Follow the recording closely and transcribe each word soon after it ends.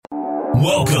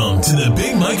Welcome to the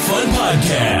Big Mike Fund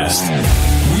Podcast,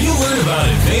 where you learn about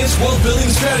advanced wealth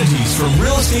building strategies from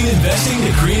real estate investing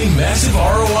to creating massive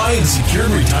ROI and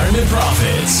secured retirement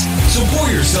profits. So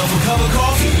pour yourself a cup of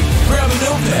coffee, grab a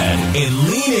notepad, and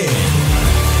lean in.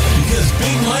 Because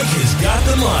Big Mike has got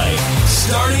the mic,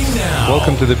 starting now.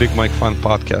 Welcome to the Big Mike Fund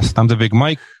Podcast. I'm the Big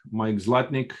Mike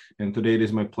Zlatnik, and today it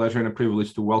is my pleasure and a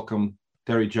privilege to welcome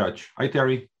Terry Judge. Hi,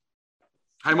 Terry.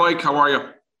 Hi, Mike. How are you?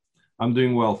 I'm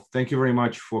doing well. Thank you very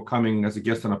much for coming as a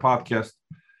guest on a podcast.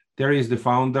 Terry is the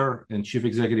founder and chief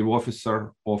executive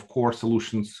officer of Core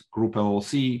Solutions Group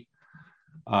LLC,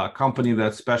 a company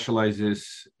that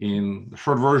specializes in the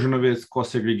short version of it,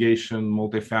 cost segregation,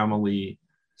 multifamily,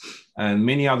 and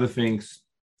many other things.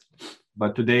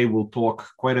 But today we'll talk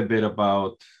quite a bit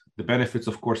about the benefits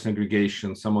of cost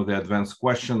segregation, some of the advanced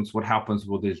questions, what happens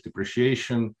with its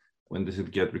depreciation, when does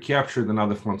it get recaptured, and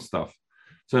other fun stuff.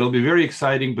 So it'll be very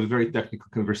exciting, but very technical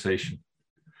conversation.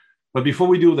 But before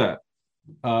we do that,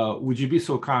 would you be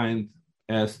so kind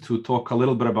as to talk a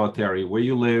little bit about Terry, where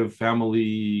you live,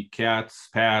 family, cats,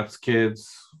 pets, kids,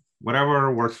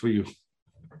 whatever works for you?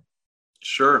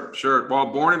 Sure.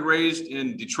 Well, born and raised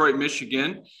in Detroit,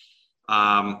 Michigan.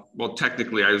 Well,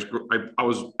 technically, I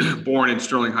was born in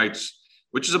Sterling Heights,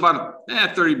 which is about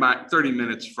 30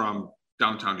 minutes from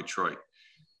downtown Detroit.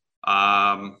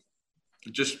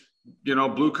 Just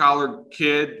blue collar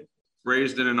kid,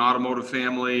 raised in an automotive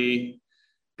family,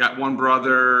 got one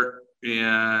brother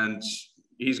and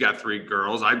he's got three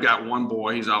girls. I've got one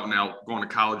boy. He's out now going to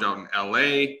college out in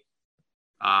LA.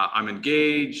 I'm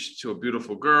engaged to a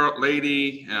beautiful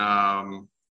lady. And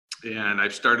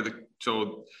I've started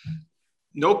so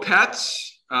no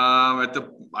pets that's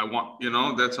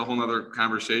a whole nother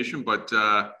conversation, but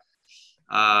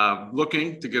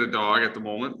looking to get a dog at the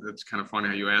moment. It's kind of funny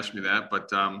how you asked me that,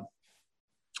 but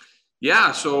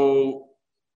so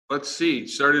let's see.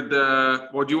 Started,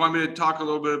 do you want me to talk a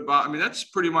little bit about, that's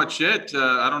pretty much it.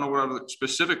 I don't know what other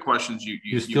specific questions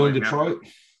You're still in Detroit?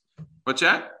 What's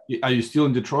that? Are you still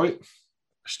in Detroit?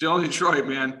 Still in Detroit,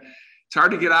 man. It's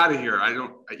hard to get out of here.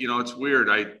 It's weird.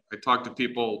 I talk to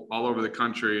people all over the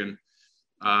country and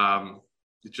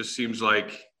it just seems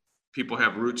like people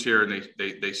have roots here and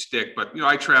they stick, but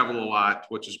I travel a lot,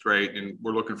 which is great. And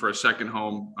we're looking for a second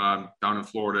home down in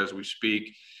Florida as we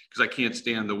speak, because I can't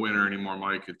stand the winter anymore,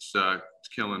 Mike. It's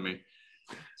killing me.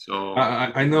 So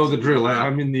I know the drill.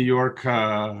 I'm in New York.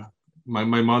 My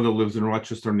mother lives in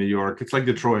Rochester, New York. It's like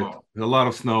Detroit. Oh. A lot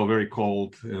of snow, very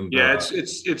cold. And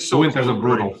it's so winters are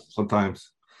brutal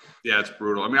sometimes. Yeah, it's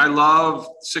brutal. I love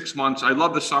 6 months. I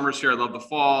love the summers here. I love the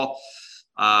fall.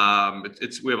 We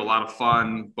have a lot of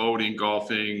fun boating,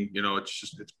 golfing.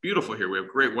 It's beautiful here. We have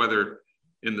great weather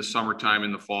in the summertime,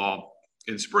 in the fall,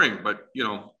 in spring. But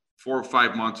 4 or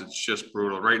 5 months, it's just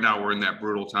brutal. Right now, we're in that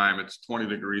brutal time. It's 20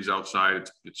 degrees outside.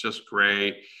 It's just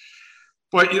gray.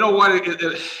 But you know what?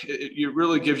 It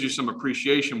really gives you some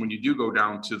appreciation when you do go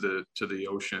down to the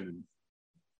ocean.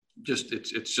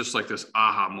 It's just like this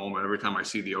aha moment. Every time I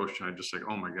see the ocean, I'm just like,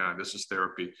 oh my God, this is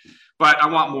therapy. But I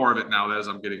want more of it now as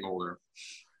I'm getting older.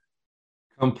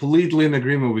 Completely in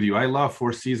agreement with you. I love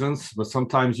 4 seasons, but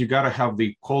sometimes you got to have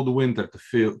the cold winter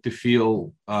to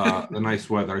feel the nice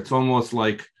weather. It's almost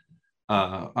like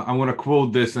I'm going to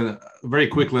quote this very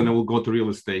quickly, and then we'll go to real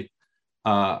estate.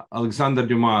 Alexander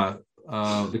Dumas,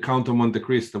 the Count of Monte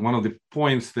Cristo, one of the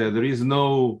points that there is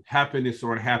no happiness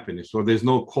or unhappiness, or there's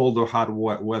no cold or hot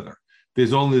weather.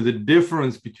 There's only the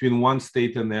difference between one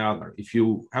state and the other. If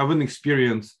you haven't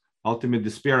experienced ultimate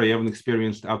despair, you haven't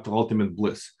experienced ultimate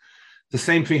bliss. The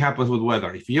same thing happens with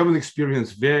weather. If you haven't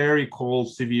experienced very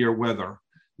cold, severe weather,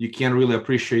 you can't really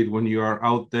appreciate when you are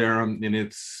out there and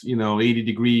it's 80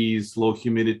 degrees, low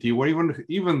humidity, or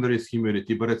even there is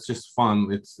humidity, but it's just fun.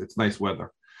 It's nice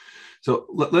weather. So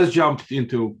let's jump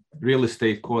into real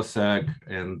estate cost seg,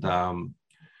 and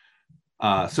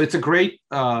so it's a great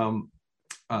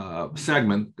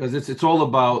segment because it's all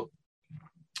about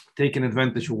taking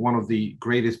advantage of one of the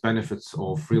greatest benefits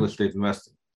of real estate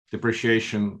investing: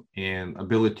 depreciation and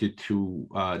ability to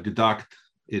deduct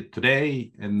it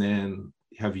today and then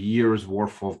have years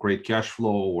worth of great cash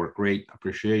flow or great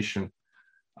appreciation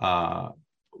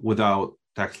without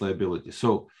tax liability.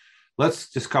 So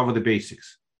let's just cover the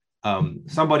basics.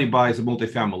 Somebody buys a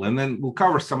multifamily, and then we'll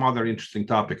cover some other interesting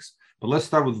topics. But let's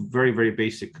start with very, very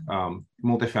basic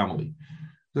multifamily.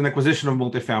 An acquisition of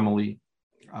multifamily,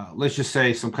 let's just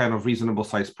say some kind of reasonable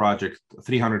size project,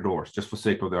 300 doors, just for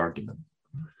sake of the argument.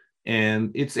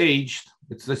 And it's aged.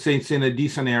 Let's say it's in a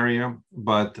decent area,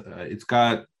 but it's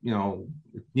got,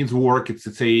 it needs work.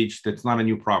 It's aged. It's not a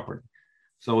new property.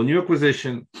 So a new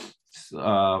acquisition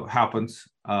happens,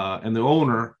 and the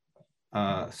owner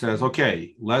says,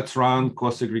 okay, let's run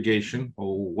cost segregation.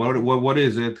 What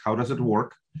is it? How does it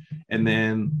work? And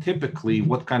then typically,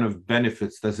 what kind of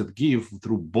benefits does it give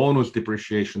through bonus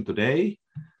depreciation today?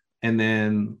 And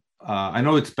then I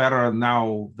know it's better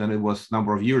now than it was a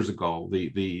number of years ago. The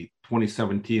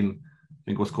 2017, I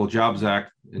think it was called Jobs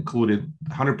Act, included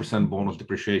 100% bonus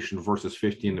depreciation versus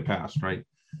 50 in the past, right?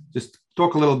 Just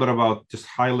talk a little bit about just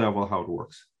high level how it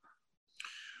works.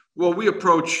 Well, we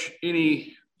approach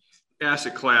any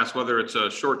asset class, whether it's a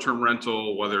short-term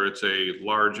rental, whether it's a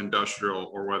large industrial,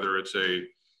 or whether it's a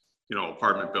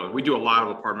apartment building. We do a lot of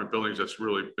apartment buildings. That's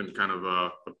really been kind of a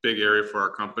big area for our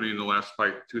company in the last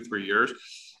 2-3 years.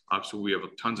 So we have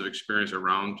tons of experience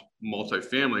around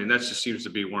multifamily, and that just seems to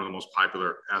be one of the most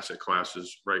popular asset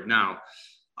classes right now.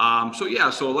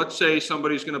 So let's say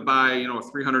somebody's going to buy,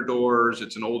 300 doors.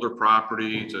 It's an older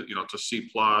property. It's a C+.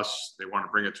 They want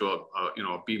to bring it to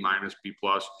a B minus, B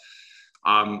plus.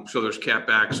 So there's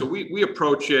CapEx. So we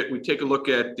approach it. We take a look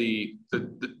at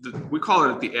we call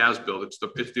it the as-built.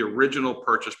 It's the original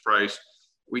purchase price.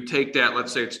 We take that.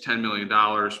 Let's say it's $10 million.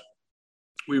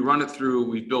 We run it through.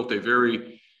 We built a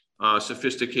very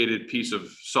sophisticated piece of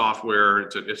software.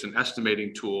 It's an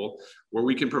estimating tool where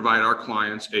we can provide our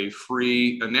clients a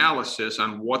free analysis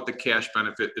on what the cash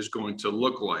benefit is going to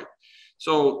look like.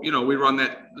 So, we run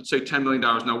that, let's say $10 million.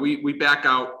 Now we back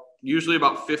out usually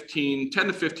about 10 to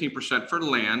 15% for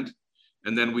land.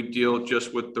 And then we deal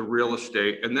just with the real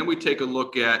estate. And then we take a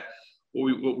look at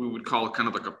what we would call kind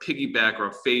of like a piggyback or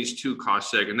a phase 2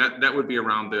 cost seg. And that would be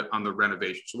around on the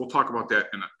renovation. So we'll talk about that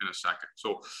in a second.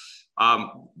 So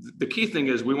the key thing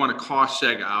is we want to cost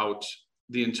seg out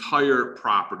the entire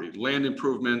property, land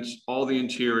improvements, all the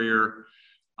interior,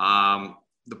 and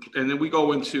then we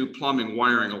go into plumbing,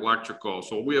 wiring, electrical.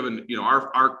 So we have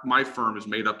my firm is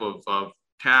made up of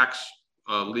tax,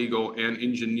 legal, and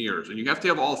engineers, and you have to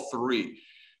have all three.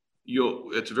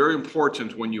 It's very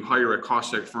important when you hire a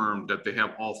cost seg firm that they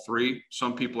have all three.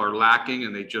 Some people are lacking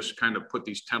and they just kind of put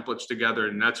these templates together,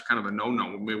 and that's kind of a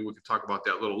no-no. Maybe we could talk about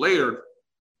that a little later.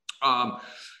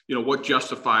 What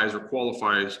justifies or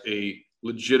qualifies a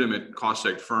legitimate cost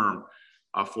seg firm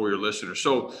for your listeners.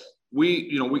 So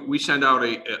we send out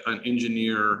an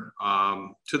engineer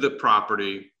to the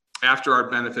property after our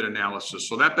benefit analysis.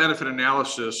 So that benefit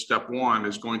analysis, step one,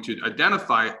 is going to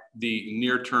identify the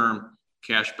near-term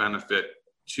cash benefit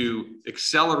to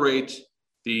accelerate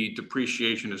the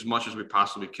depreciation as much as we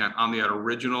possibly can on that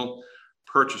original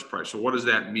purchase price. So what does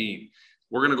that mean?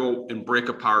 We're going to go and break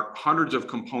apart hundreds of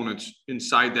components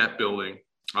inside that building.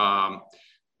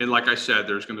 And like I said,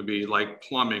 there's going to be like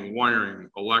plumbing, wiring,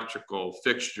 electrical,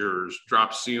 fixtures,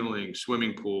 drop ceiling,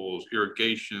 swimming pools,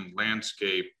 irrigation,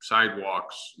 landscape,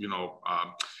 sidewalks,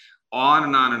 on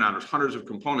and on and on. There's hundreds of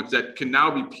components that can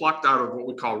now be plucked out of what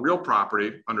we call real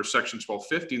property under Section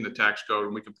 1250 in the tax code,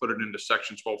 and we can put it into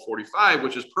Section 1245,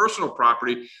 which is personal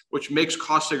property, which makes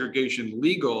cost segregation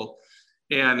legal.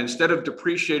 And instead of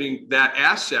depreciating that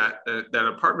asset, that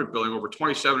apartment building over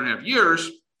 27 and a half years,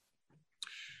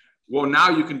 well, now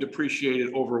you can depreciate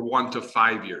it over 1 to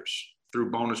 5 years through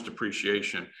bonus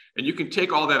depreciation. And you can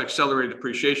take all that accelerated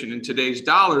depreciation in today's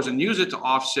dollars and use it to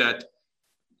offset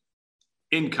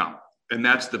income. And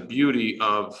that's the beauty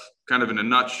of, kind of in a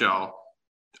nutshell,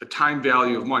 a time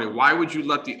value of money. Why would you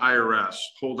let the IRS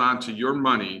hold on to your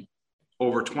money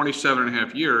over 27 and a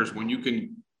half years when you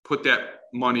can put that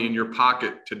money in your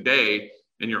pocket today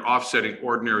and you're offsetting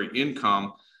ordinary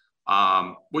income,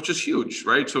 which is huge,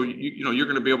 right? So, you're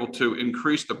going to be able to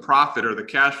increase the profit or the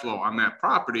cash flow on that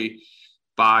property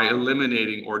by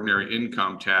eliminating ordinary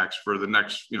income tax for the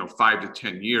next, 5 to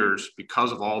 10 years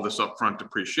because of all this upfront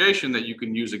depreciation that you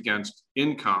can use against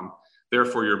income.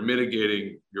 Therefore, you're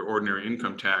mitigating your ordinary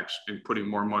income tax and putting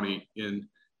more money in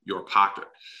your pocket.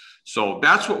 So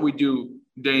that's what we do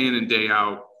day in and day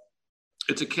out.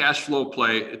 It's a cash flow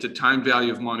play. It's a time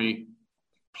value of money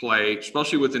play,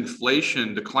 especially with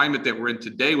inflation, the climate that we're in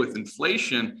today with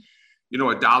inflation.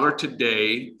 $1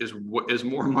 today is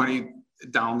more money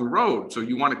down the road. So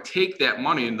you want to take that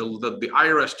money, and the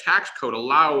IRS tax code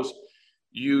allows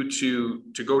you to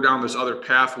go down this other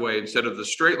pathway instead of the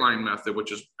straight line method,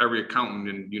 which is every accountant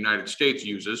in the United States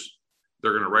uses.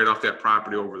 They're going to write off that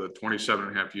property over the 27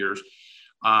 and a half years.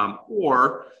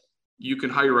 Or you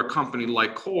can hire a company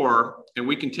like Core, and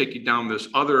we can take you down this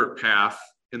other path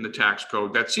in the tax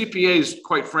code that CPAs,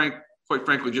 quite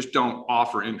frankly, just don't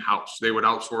offer in-house. They would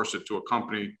outsource it to a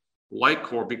company like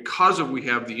Core because we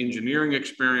have the engineering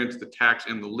experience, the tax,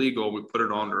 and the legal. We put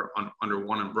it under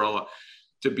one umbrella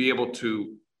to be able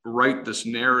to write this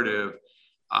narrative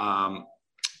on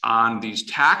these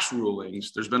tax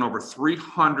rulings. There's been over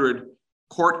 300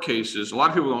 court cases. A lot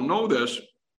of people don't know this.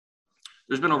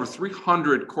 There's been over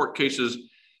 300 court cases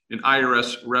in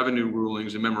IRS revenue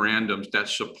rulings and memorandums that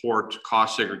support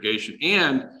cost segregation.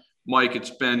 And Mike, it's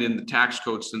been in the tax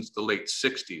code since the late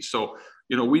 60s. So,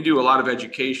 we do a lot of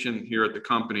education here at the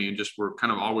company, and we're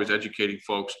kind of always educating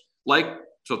folks.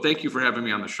 So thank you for having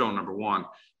me on the show, number one,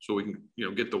 so we can,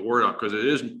 get the word out, because it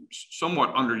is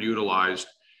somewhat underutilized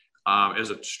as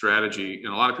a strategy.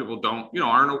 And a lot of people don't,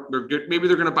 maybe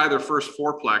they're going to buy their first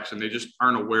fourplex and they just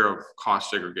aren't aware of cost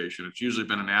segregation. It's usually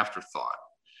been an afterthought.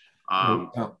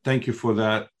 Thank you for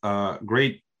that.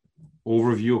 Great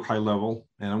overview, high level.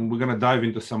 And we're going to dive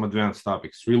into some advanced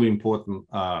topics, really important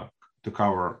to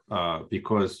cover,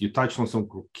 because you touched on some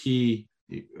key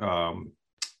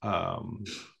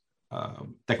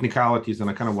technicalities, and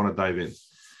I kind of want to dive in.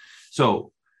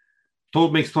 So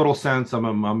makes total sense.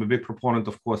 I'm a big proponent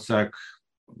of cost seg.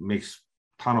 Makes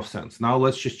a ton of sense. Now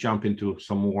let's just jump into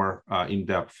some more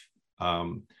in-depth.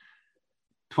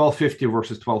 1250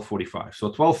 versus 1245. So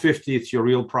 1250, it's your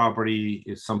real property,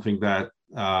 is something that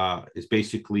is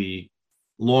basically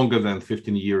longer than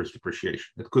 15 years depreciation.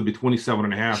 It could be 27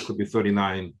 and a half, could be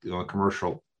 39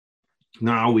 commercial.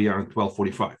 Now we are in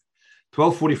 1245.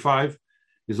 1245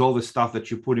 is all the stuff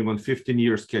that you're putting on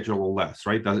 15-year schedule or less,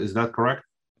 right? Is that correct?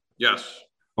 Yes.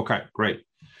 Okay, great.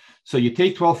 So you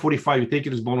take 1245, you take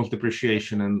it as bonus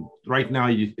depreciation, and right now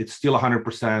it's still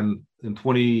 100% in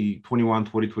 2021,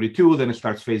 2022, then it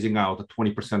starts phasing out at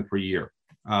 20% per year.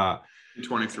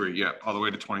 23, yeah, all the way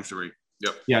to 23.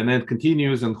 Yep. Yeah, and then it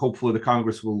continues, and hopefully the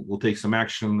Congress will take some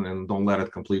action and don't let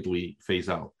it completely phase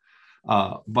out.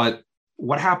 But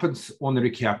what happens on the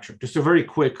recapture? Just a very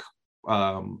quick,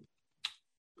 one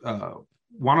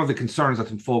of the concerns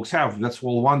that folks have, that's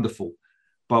all wonderful,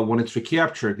 but when it's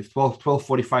recaptured, if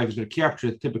 1245 is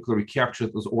recaptured, typically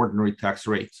recaptured as ordinary tax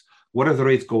rates. What if the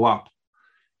rates go up?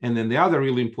 And then the other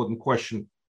really important question,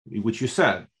 which you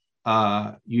said,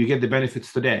 you get the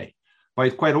benefits today,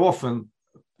 but quite often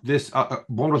this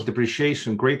bonus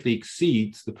depreciation greatly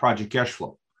exceeds the project cash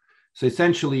flow. So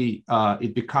essentially,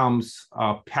 it becomes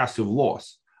a passive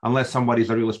loss unless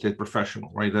somebody's a real estate professional,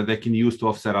 right, that they can use to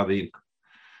offset other income.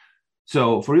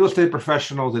 So for real estate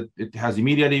professionals, it has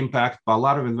immediate impact, but a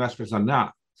lot of investors are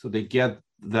not. So they get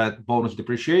that bonus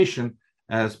depreciation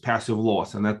as passive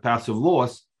loss, and that passive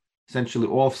loss essentially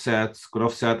could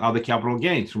offset other capital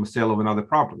gains from a sale of another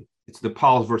property. It's the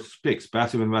PALs versus PICs,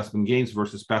 passive investment gains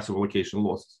versus passive allocation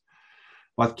losses.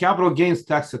 But capital gains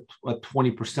tax at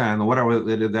 20% or whatever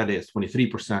that is,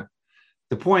 23%.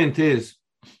 The point is,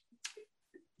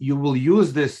 you will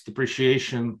use this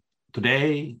depreciation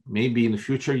today, maybe in the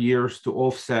future years, to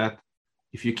offset,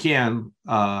 if you can,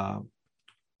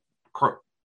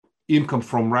 income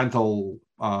from rent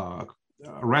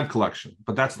collection,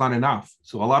 but that's not enough.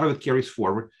 So a lot of it carries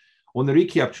forward on the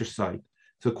recapture side.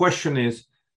 So the question is,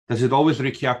 does it always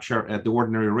recapture at the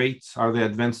ordinary rates? Are there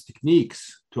advanced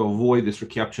techniques to avoid this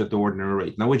recapture at the ordinary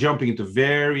rate? Now we're jumping into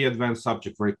very advanced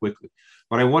subject very quickly,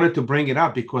 but I wanted to bring it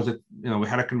up because we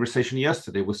had a conversation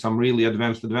yesterday with some really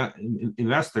advanced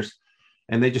investors,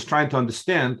 and they're just trying to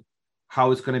understand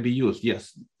how it's going to be used.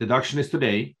 Yes, deduction is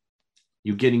today.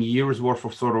 You're getting years worth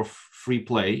of sort of free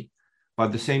play, but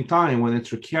at the same time, when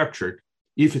it's recaptured,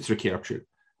 if it's recaptured,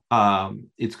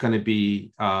 it's going to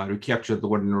be recaptured at the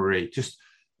ordinary rate. Just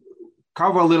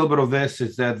cover a little bit of this.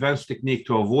 Is the advanced technique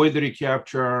to avoid the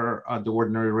recapture at the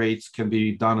ordinary rates can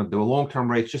be done at the long-term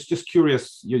rates. Just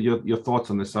curious your thoughts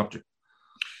on this subject.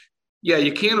 Yeah,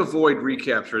 you can't avoid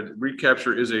recapture.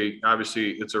 Recapture is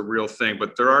obviously it's a real thing,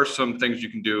 but there are some things you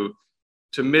can do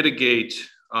to mitigate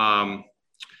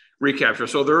recapture.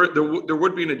 So there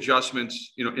would be an adjustment,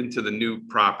 into the new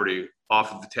property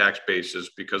off of the tax basis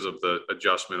because of the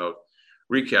adjustment of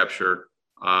recapture.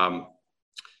 But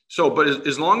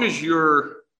as long as as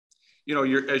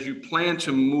you plan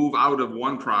to move out of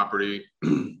one property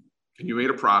and you made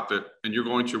a profit and you're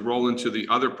going to roll into the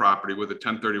other property with a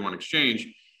 1031 exchange,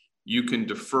 you can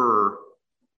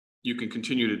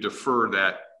continue to defer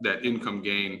that income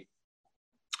gain.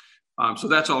 So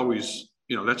that's always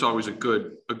a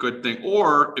good thing.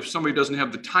 Or if somebody doesn't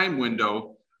have the time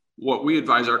window, what we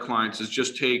advise our clients is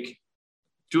just so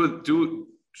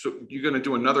you're going to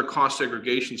do another cost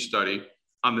segregation study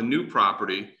on the new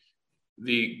property.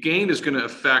 The gain is going to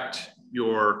affect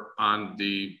on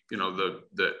the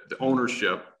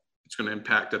ownership. It's going to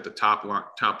impact at the top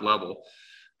level.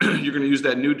 You're going to use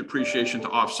that new depreciation to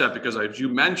offset, because as you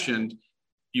mentioned,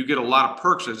 you get a lot of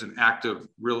perks as an active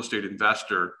real estate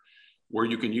investor where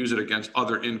you can use it against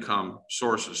other income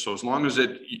sources. So as long as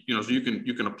so you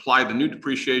can apply the new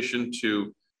depreciation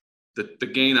to the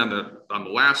gain on the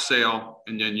last sale,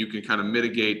 and then you can kind of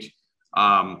mitigate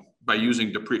by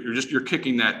using you're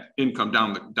kicking that income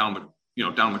down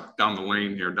the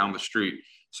lane here, down the street,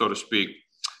 so to speak.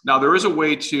 Now there is a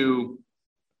way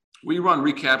we run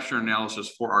recapture analysis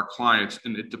for our clients,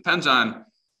 and it depends on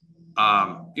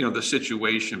the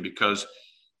situation, because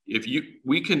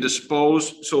we can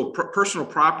dispose. So personal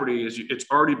property it's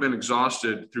already been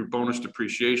exhausted through bonus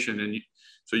depreciation, and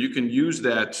so you can use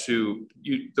that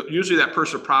usually that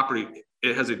personal property,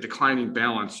 it has a declining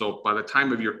balance. So by the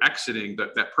time of your exiting,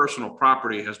 that personal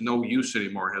property has no use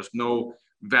anymore, has no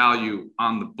value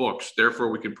on the books. Therefore,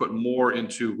 we can put more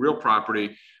into real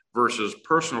property versus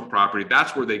personal property.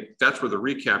 That's where the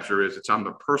recapture is. It's on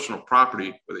the personal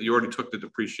property, but you already took the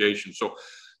depreciation. So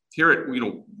here,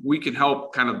 we can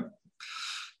help kind of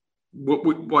what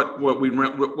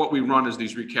we run is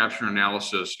these recapture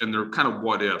analysis, and they're kind of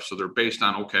what if. So they're based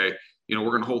on, okay, we're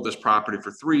going to hold this property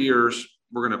for 3 years.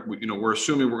 We're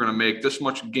assuming we're going to make this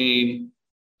much gain,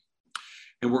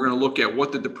 and we're going to look at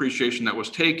what the depreciation that was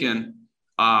taken,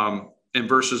 and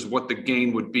versus what the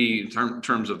gain would be in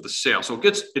terms of the sale. So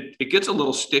it gets a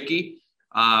little sticky.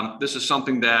 This is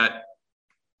something that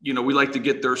we like to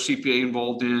get their CPA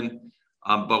involved in,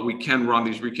 but we can run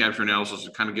these recapture analysis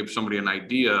to kind of give somebody an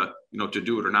idea, to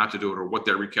do it or not to do it, or what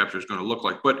that recapture is going to look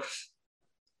like. But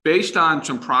based on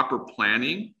some proper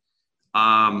planning,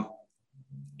 and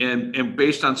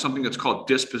based on something that's called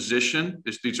disposition,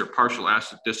 these are partial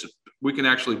asset we can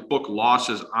actually book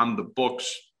losses on the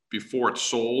books before it's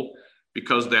sold,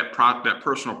 because that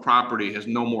personal property has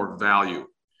no more value,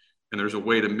 and there's a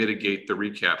way to mitigate the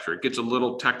recapture. It gets a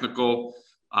little technical.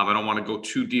 I don't want to go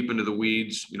too deep into the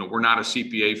weeds. We're not a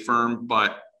CPA firm,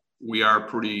 but we are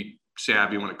pretty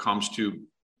savvy when it comes to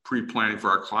pre-planning for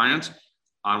our clients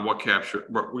on what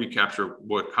recapture,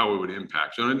 how it would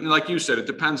impact. So, and like you said, it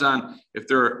depends on if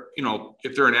they're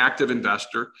an active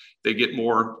investor, they get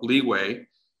more leeway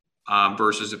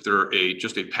versus if they're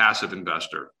just a passive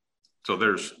investor. So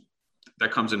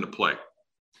that comes into play.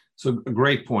 So a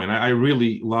great point. I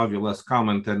really love your last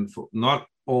comment, and not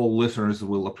all listeners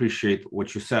will appreciate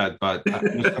what you said, but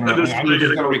I'm just going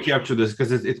to recapture this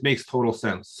because it makes total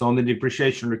sense. So on the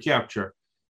depreciation recapture,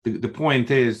 the point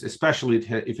is, especially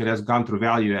if it has gone through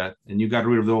value add and you got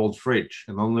rid of the old fridge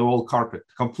and on the old carpet,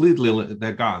 completely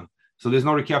they're gone. So there's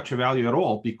no recapture value at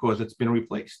all because it's been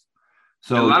replaced.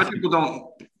 So and a lot of people don't,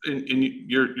 and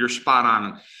you're spot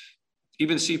on.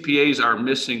 Even CPAs are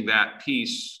missing that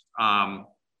piece and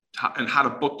how to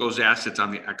book those assets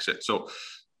on the exit. So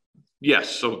yes,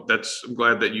 so I'm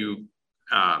glad that you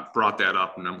brought that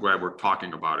up, and I'm glad we're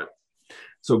talking about it.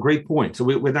 So great point. So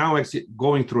we're now actually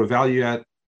going through a value add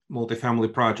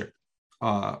multifamily project.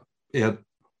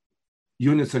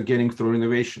 Units are getting through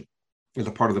renovation as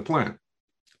a part of the plan.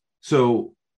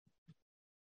 So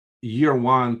year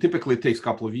one typically takes a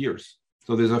couple of years.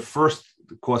 So there's a first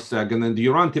cost seg, and then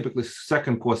you run typically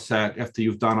second cost seg after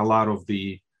you've done a lot of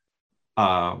the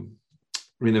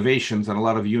renovations, and a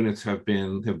lot of units have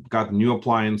got new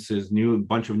appliances,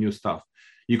 bunch of new stuff.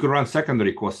 You can run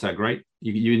secondary cost seg, right?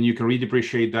 You can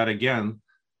redepreciate that again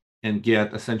and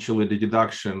get essentially the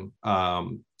deduction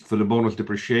for the bonus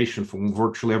depreciation from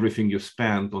virtually everything you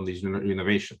spent on these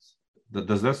renovations.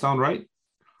 Does that sound right?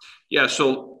 Yeah.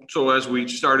 So as we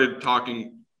started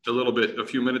talking a little bit a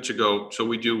few minutes ago, so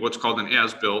we do what's called an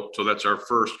as-built. So that's our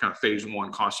first kind of phase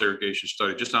one cost segregation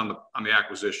study, just on the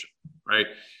acquisition, right?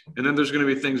 And then there's going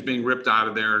to be things being ripped out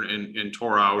of there and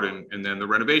tore out, and then the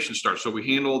renovation starts. So we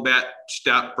handle that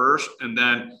step first, and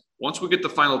then once we get the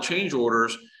final change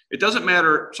orders, it doesn't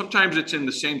matter. Sometimes it's in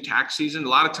the same tax season. A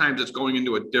lot of times it's going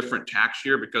into a different tax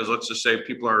year, because let's just say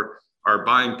people are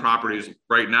buying properties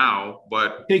right now,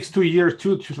 but it takes 2 years,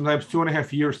 sometimes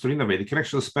 2.5 years to renovate. It can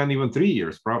actually spend even 3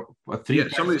 years. Yeah,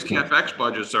 some of these CapEx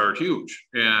budgets are huge,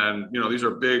 and these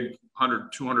are big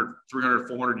 100, 200, 300,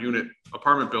 400 unit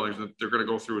apartment buildings that they're going to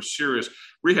go through a serious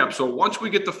rehab. So once we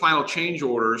get the final change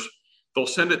orders, they'll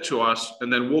send it to us,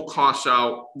 and then we'll cost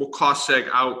seg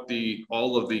out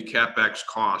all of the CapEx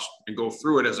cost and go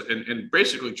through it and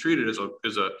basically treat it as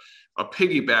a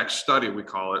piggyback study, we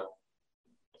call it.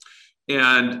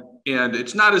 And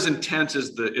it's not as intense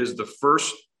as the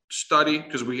first study,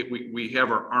 because we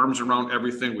have our arms around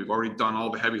everything. We've already done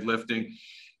all the heavy lifting.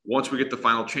 Once we get the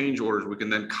final change orders, we can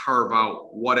then carve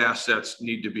out what assets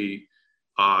need to be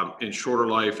in shorter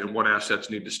life and what assets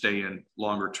need to stay in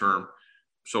longer term.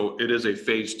 So it is a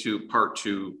phase 2, part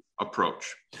 2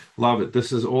 approach. Love it.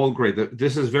 This is all great.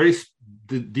 This is very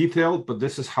detailed, but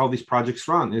this is how these projects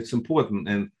run. It's important.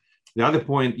 And the other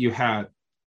point you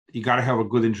got to have a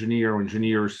good engineer or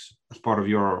engineers as part of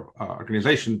your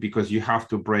organization, because you have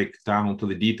to break down to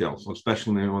the details,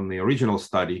 especially on the original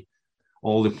study,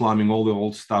 all the plumbing, all the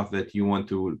old stuff that you want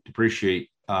to depreciate,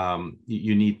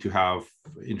 you need to have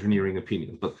engineering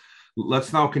opinions. But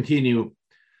let's now continue.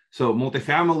 So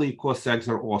multifamily cost segs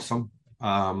are awesome.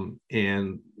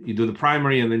 And you do the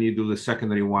primary and then you do the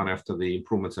secondary one after the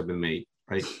improvements have been made,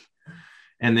 right?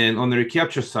 And then on the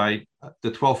recapture side, the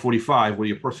 1245, where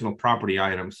your personal property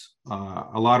items,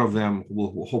 a lot of them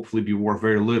will hopefully be worth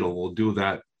very little. We'll do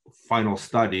that final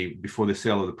study before the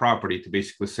sale of the property to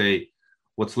basically say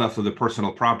what's left of the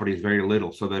personal property is very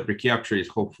little. So that recapture is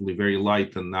hopefully very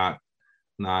light and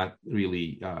not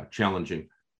really challenging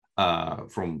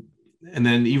and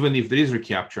then even if there is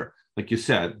recapture, like you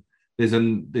said, there's a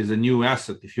new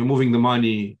asset. If you're moving the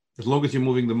money, as long as you're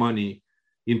moving the money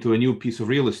into a new piece of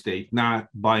real estate, not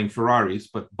buying Ferraris,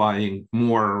 but buying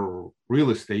more real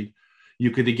estate,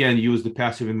 you could again use the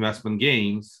passive investment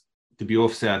gains to be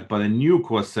offset by a new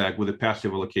cost seg with the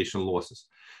passive allocation losses.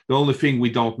 The only thing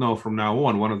we don't know from now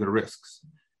on, one of the risks,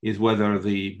 is whether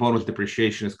the bonus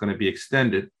depreciation is going to be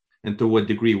extended and to what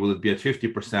degree. Will it be at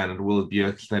 50% and will it be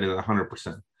extended at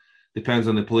 100%? Depends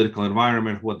on the political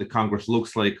environment, what the Congress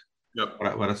looks like. Yep.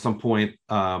 But at some point,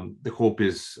 the hope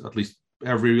is at least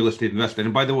every real estate investor.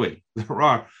 And by the way, there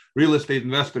are real estate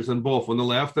investors on both on the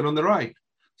left and on the right.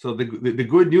 So the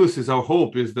good news is our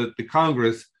hope is that the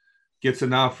Congress gets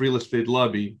enough real estate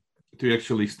lobby to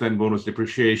actually extend bonus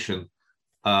depreciation,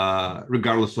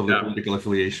 regardless of the political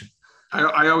affiliation.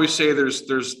 I always say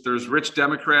there's rich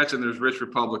Democrats and there's rich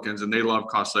Republicans, and they love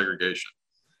cost segregation.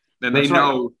 And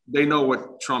they know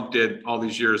what Trump did all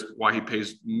these years, why he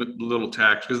pays little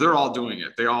tax, because they're all doing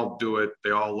it. They all do it. They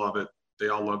all love it. They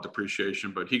all love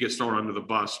depreciation, but he gets thrown under the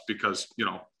bus because,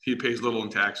 he pays little in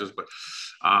taxes, but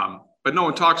no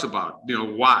one talks about,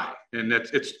 why. And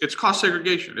it's cost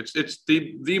segregation. It's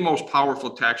the most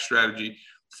powerful tax strategy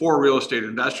for real estate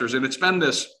investors. And it's kind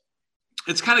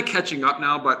of catching up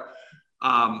now, but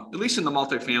at least in the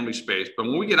multifamily space. But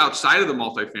when we get outside of the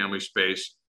multifamily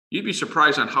space, you'd be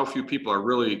surprised on how few people are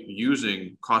really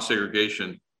using cost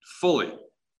segregation fully.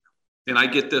 And I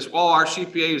get this, our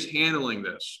CPA is handling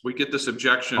this. We get this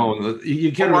objection. Our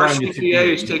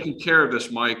CPA is taking care of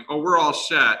this, Mike. We're all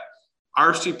set.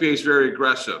 Our CPA is very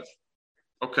aggressive.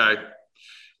 Okay.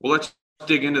 Well, let's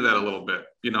dig into that a little bit,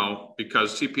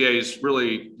 because CPAs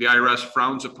really, the IRS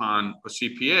frowns upon a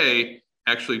CPA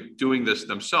actually doing this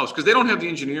themselves because they don't have the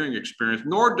engineering experience,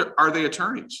 nor are they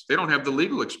attorneys. They don't have the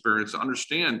legal experience to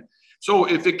understand. So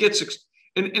if it gets,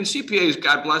 and CPAs,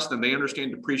 God bless them, they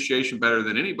understand depreciation better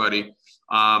than anybody.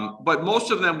 But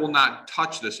most of them will not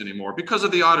touch this anymore because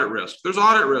of the audit risk. There's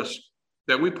audit risk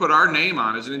that we put our name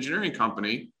on as an engineering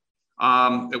company,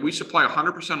 that we supply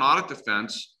 100% audit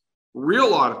defense,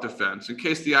 real audit defense, in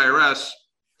case the IRS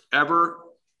ever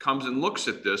comes and looks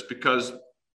at this, because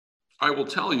I will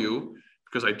tell you,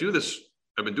 because I've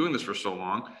been doing this for so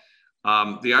long,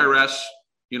 the IRS,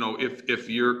 if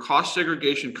your cost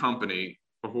segregation company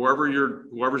or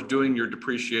whoever's doing your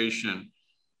depreciation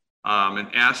and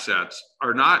assets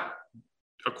are not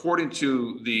according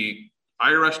to the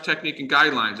IRS technique and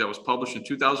guidelines that was published in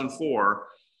 2004,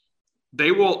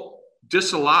 they will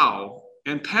disallow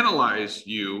and penalize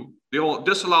you. They will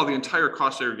disallow the entire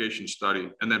cost segregation study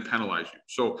and then penalize you.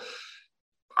 So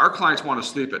our clients want to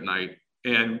sleep at night.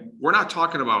 And we're not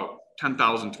talking about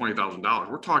 $10,000,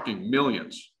 $20,000. We're talking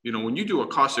millions. When you do a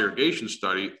cost segregation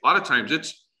study, a lot of times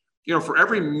it's, for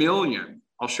every million,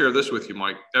 I'll share this with you,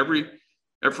 Mike, for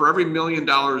every $1 million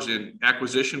in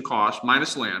acquisition costs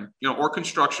minus land, or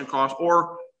construction costs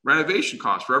or renovation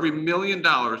costs, for every $1 million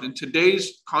in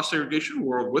today's cost segregation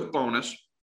world with bonus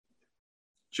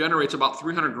generates about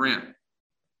 $300,000.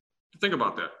 Think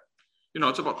about that.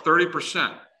 It's about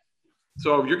 30%.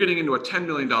 So if you're getting into a $10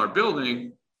 million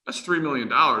building, that's $3 million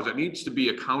that needs to be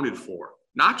accounted for,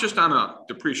 not just on a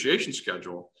depreciation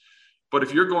schedule, but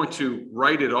if you're going to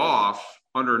write it off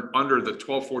under the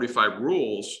 1245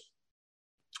 rules,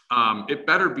 it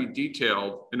better be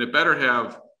detailed and it better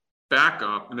have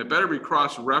backup and it better be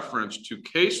cross-referenced to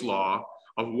case law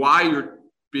of why you're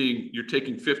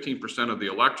taking 15% of the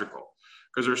electrical.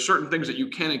 Because there's certain things that you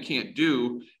can and can't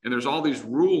do. And there's all these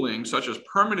rulings such as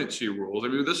permanency rules. I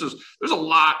mean, there's a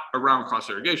lot around cost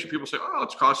segregation. People say,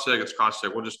 it's cost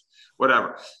seg. We'll just,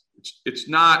 whatever. It's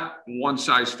not one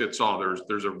size fits all.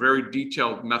 There's a very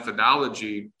detailed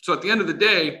methodology. So at the end of the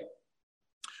day,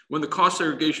 when the cost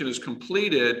segregation is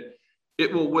completed,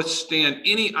 it will withstand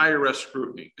any IRS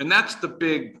scrutiny. And that's the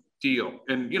big deal.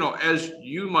 And, as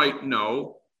you might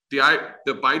know, the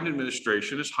Biden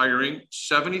administration is hiring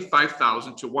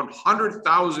 75,000 to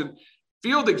 100,000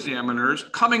 field examiners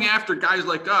coming after guys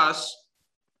like us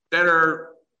that are,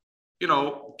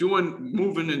 doing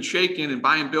moving and shaking and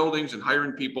buying buildings and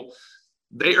hiring people.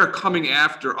 they are coming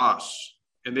after us,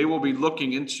 and they will be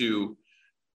looking into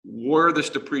where this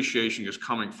depreciation is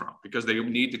coming from, because they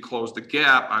need to close the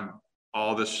gap on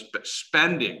all this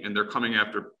spending, and they're coming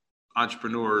after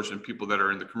entrepreneurs and people that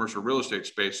are in the commercial real estate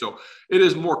space. So it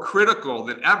is more critical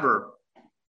than ever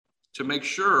to make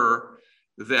sure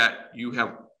that you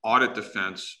have audit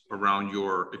defense around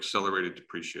your accelerated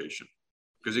depreciation,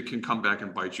 because it can come back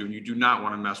and bite you, and you do not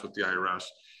want to mess with the IRS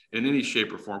in any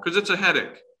shape or form, because it's a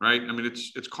headache, right? I mean,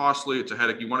 it's costly, it's a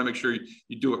headache. You want to make sure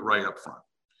you do it right up front.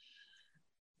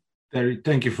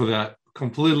 Thank you for that.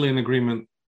 Completely in agreement.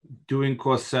 Doing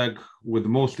cost seg with the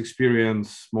most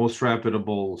experience, most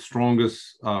reputable,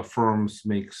 strongest firms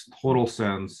makes total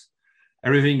sense.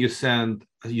 Everything you said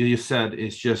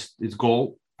it's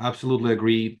gold. Absolutely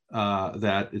agree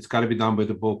that it's got to be done by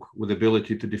the book with the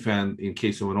ability to defend in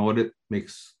case of an audit.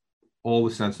 Makes all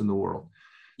the sense in the world.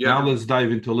 Yeah. Now let's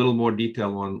dive into a little more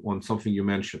detail on something you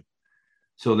mentioned.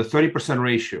 So the 30%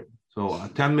 ratio. So a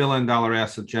 $10 million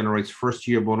asset generates first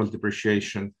year bonus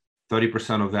depreciation.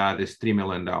 30% of that is $3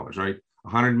 million, right?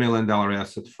 $100 million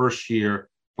asset, first year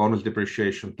bonus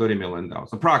depreciation, $30 million,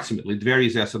 approximately. It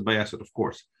varies asset by asset, of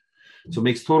course. So it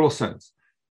makes total sense.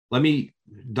 Let me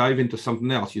dive into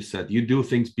something else. You said you do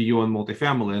things beyond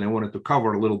multifamily, and I wanted to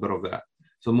cover a little bit of that.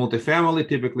 So multifamily,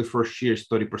 typically first year is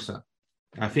 30%.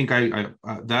 I think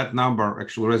that number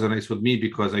actually resonates with me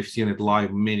because I've seen it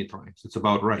live many times. It's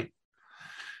about right.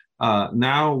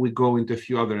 Now we go into a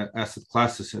few other asset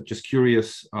classes. I'm just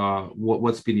curious,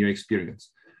 what's been your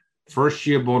experience? First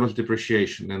year bonus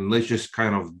depreciation, and let's just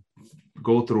kind of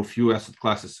go through a few asset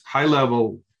classes. High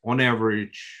level, on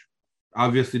average,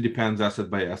 obviously depends asset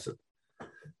by asset.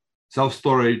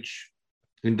 Self-storage,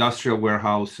 industrial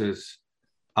warehouses,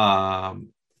 mobile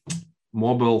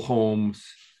homes,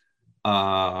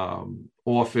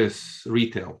 office,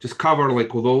 retail. Just cover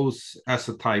like those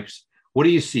asset types. What do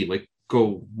you see? Like,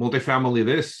 go multifamily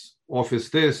this, office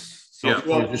this.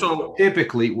 So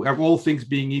typically, all things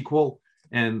being equal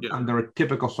and under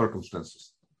typical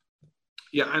circumstances.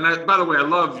 Yeah, and by the way, I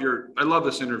love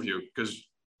this interview because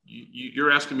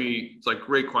you're asking me like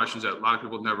great questions that a lot of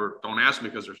people don't ask me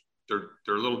because they're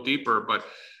a little deeper, but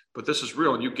this is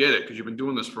real and you get it because you've been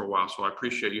doing this for a while. So I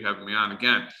appreciate you having me on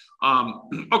again.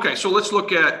 Okay, so let's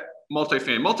look at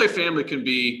multifamily. Multifamily can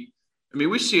be, I mean,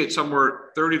 we see it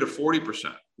somewhere 30 to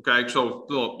 40%. Okay,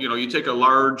 so you take a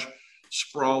large,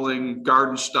 sprawling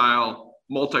garden style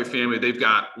multifamily. They've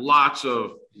got lots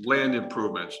of land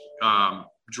improvements,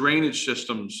 drainage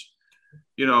systems,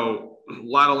 a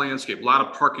lot of landscape, a lot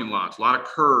of parking lots, a lot of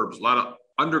curbs, a lot of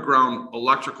underground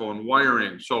electrical and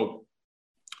wiring. So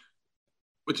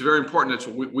it's very important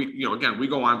that we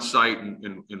go on site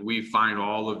and we find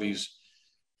all of these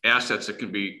assets that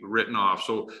can be written off.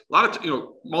 So a lot of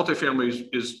multifamily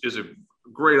is a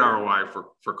great ROI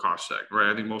for cost seg,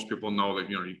 right? I think most people know that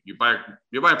you buy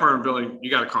apartment building, you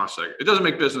got a cost seg. It doesn't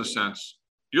make business sense.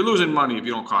 You're losing money if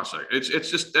you don't cost seg.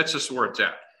 That's just where it's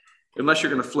at. Unless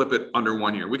you're going to flip it under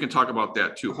 1 year, we can talk about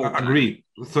that too. Agreed.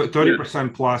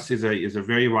 30% plus is a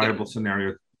very viable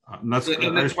scenario. I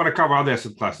just want to cover other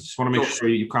asset classes. Just want to make sure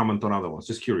you comment on other ones.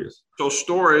 Just curious. So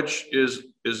storage is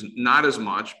not as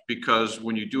much because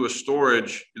when you do a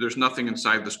storage, there's nothing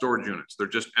inside the storage units. They're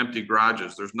just empty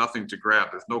garages. There's nothing to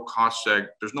grab. There's no cost seg.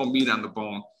 There's no meat on the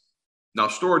bone. Now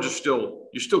storage is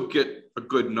you still get a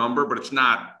good number, but it's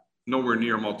not nowhere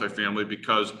near multifamily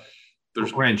because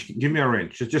there's range. Give me a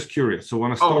range. Just curious. So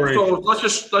on a storage, so let's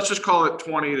just call it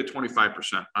 20 to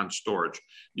 25% on storage.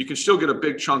 You can still get a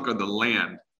big chunk of the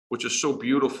land, which is so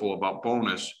beautiful about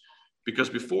bonus, because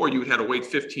before you had to wait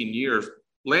 15 years.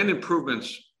 Land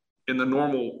improvements in the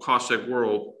normal cost seg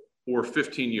world were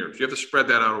 15 years. You have to spread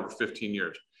that out over 15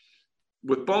 years.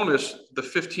 With bonus, the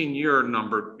 15-year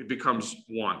number, it becomes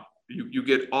one. You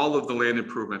get all of the land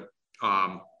improvement.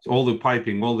 All the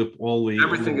piping, all the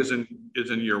everything is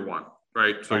in year one,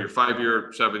 right? So your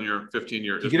 5-year, 7-year,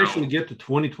 15-year. You can actually get to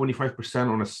 25%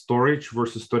 on a storage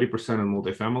versus 30% in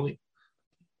multifamily.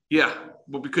 Yeah,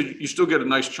 well, because you still get a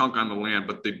nice chunk on the land,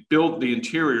 but they build the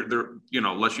interior there,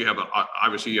 unless you have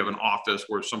obviously you have an office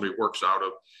where somebody works out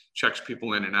of, checks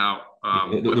people in and out.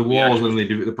 The walls and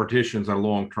the partitions are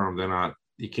long-term. They're not,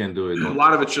 you can't do it. A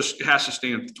lot of it just has to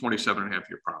stay in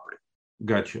 27.5-year property.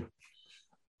 Gotcha.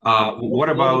 What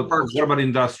about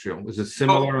industrial? Is it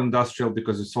similar industrial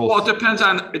because it's also? Well,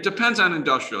 it depends on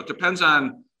industrial. It depends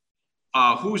on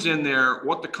who's in there,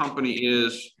 what the company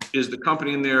is. Is the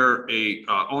company in there a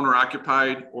owner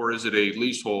occupied or is it a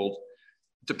leasehold?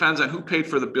 It depends on who paid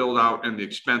for the build out and the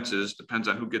expenses. Depends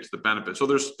on who gets the benefit. So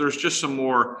there's just some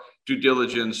more due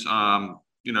diligence.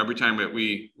 Every time that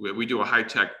we do a high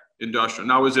tech industrial.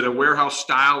 Now, is it a warehouse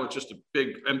style? It's just a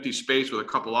big empty space with a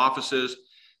couple offices.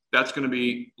 That's going to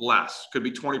be less. Could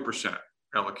be 20%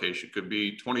 allocation. Could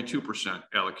be 22%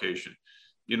 allocation.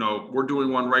 You know, we're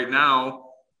doing one right now,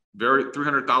 very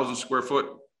 300,000 square foot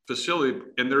facility,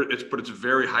 and it's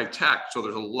very high tech. So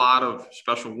there's a lot of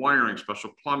special wiring,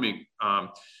 special plumbing,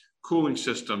 cooling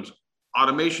systems,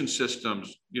 automation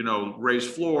systems, you know, raised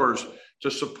floors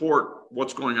to support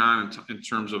what's going on in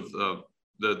terms of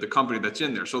the company that's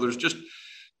in there. So there's just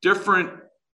different,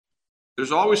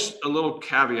 there's always a little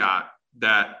caveat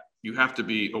that you have to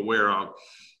be aware of.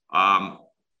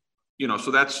 You know,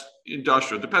 so that's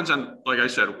industrial. It depends on, like I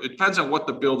said, it depends on what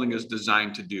the building is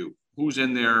designed to do. Who's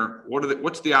in there?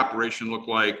 What's the operation look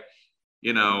like?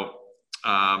 You know,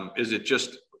 is it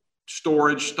just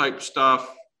storage type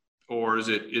stuff, or is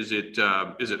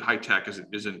it high tech?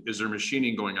 Is there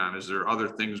machining going on? Is there other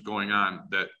things going on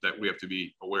that we have to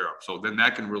be aware of? So then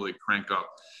that can really crank up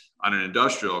on an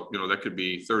industrial. You know, that could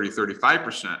be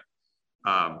 35%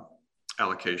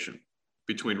 allocation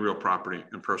between real property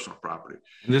and personal property.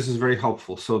 And this is very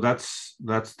helpful. So that's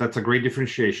a great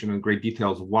differentiation and great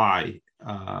details why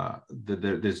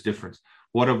there's difference.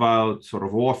 What about sort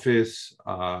of office,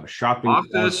 shopping?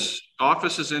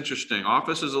 Office is interesting.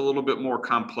 Office is a little bit more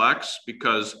complex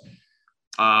because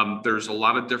there's a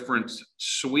lot of different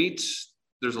suites.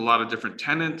 There's a lot of different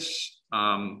tenants.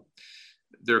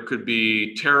 There could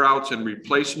be tear outs and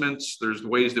replacements. There's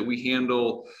ways that we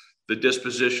handle the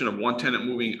disposition of one tenant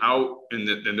moving out, and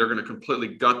they're going to completely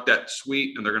gut that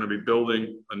suite, and they're going to be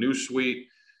building a new suite.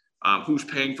 Who's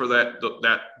paying for that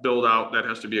build out? That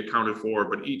has to be accounted for,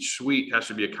 but each suite has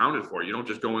to be accounted for. You don't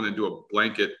just go in and do a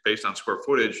blanket based on square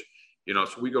footage. You know,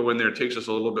 so we go in there, it takes us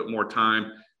a little bit more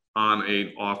time on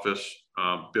an office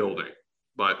building,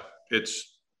 but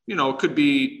it's, you know, it could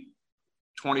be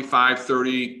 25,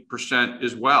 30%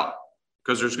 as well,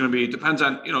 because there's going to be, it depends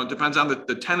on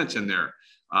the tenants in there.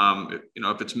 You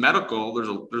know, if it's medical, there's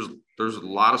a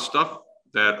lot of stuff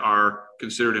that are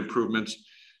considered improvements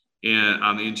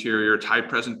on the interior. It's high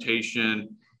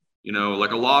presentation, you know,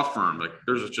 like a law firm. Like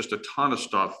there's just a ton of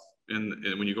stuff in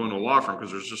when you go into a law firm,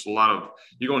 because there's just a lot of,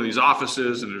 you go into these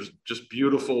offices and there's just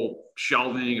beautiful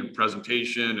shelving and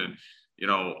presentation and, you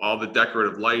know, all the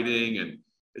decorative lighting, and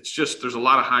it's just, there's a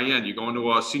lot of high end. You go into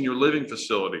a senior living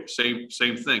facility,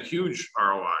 same thing, huge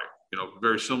ROI, you know,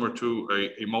 very similar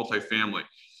to a multifamily.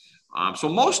 So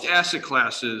most asset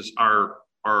classes are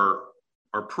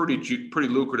pretty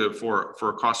lucrative for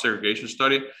a cost segregation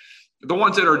study. The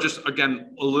ones that are just,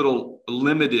 again, a little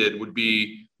limited would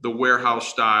be the warehouse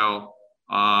style.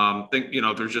 You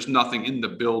know, there's just nothing in the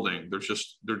building. They're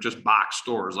just box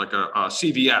stores like a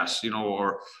CVS, you know,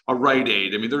 or a Rite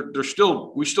Aid. I mean,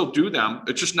 we still do them.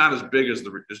 It's just not as big as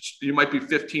you might be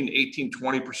 15, 18,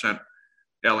 20%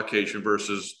 allocation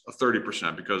versus a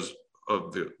 30% because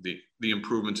of the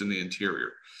improvements in the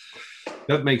interior.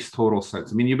 That makes total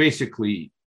sense. I mean, you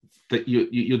basically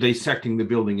you're dissecting the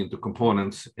building into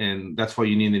components, and that's why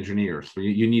you need engineers. So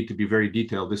you need to be very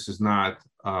detailed. This is not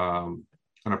an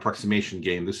approximation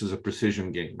game. This is a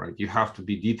precision game, right? You have to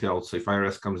be detailed. So if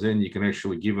IRS comes in, you can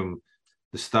actually give them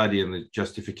the study and the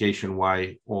justification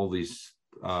why all these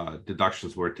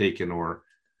deductions were taken, or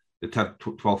the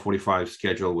 1245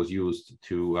 schedule was used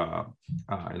to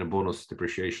in a bonus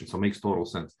depreciation. So it makes total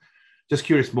sense. Just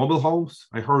curious, mobile homes.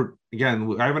 I heard,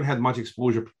 again, I haven't had much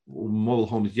exposure to mobile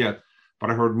homes yet, but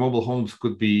I heard mobile homes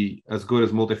could be as good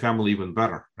as multifamily, even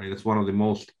better, right? It's one of the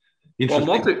most interesting.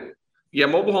 Well,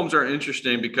 mobile homes are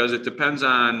interesting because it depends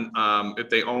on if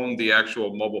they own the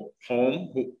actual mobile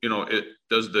home. You know, it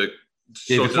does the.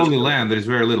 If it's only land, there's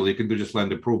very little. You can do just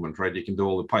land improvement, right? You can do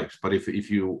all the pipes. But if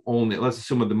you own it, let's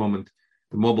assume at the moment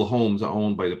the mobile homes are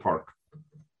owned by the park.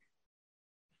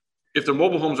 If the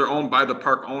mobile homes are owned by the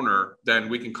park owner, then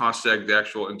we can cost seg the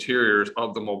actual interiors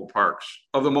of the mobile parks,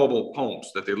 of the mobile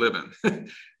homes that they live in.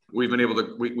 We've been able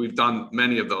to, we've done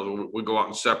many of those. We go out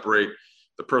and separate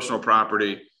the personal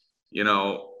property, you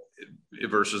know,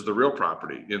 versus the real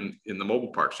property in the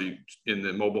mobile parks, so in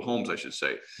the mobile homes, I should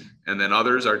say. And then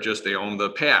others are just, they own the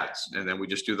pads, and then we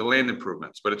just do the land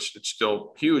improvements. But it's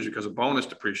still huge because of bonus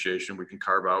depreciation. We can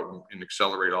carve out and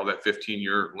accelerate all that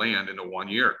 15-year land into 1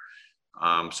 year.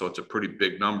 So it's a pretty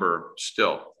big number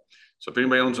still. So if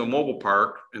anybody owns a mobile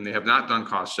park and they have not done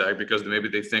cost seg because maybe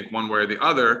they think one way or the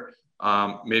other,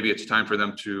 maybe it's time for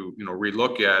them to, you know,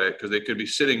 relook at it, because they could be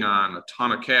sitting on a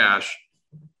ton of cash,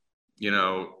 you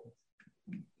know,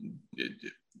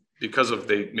 because of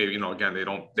maybe, you know, again, they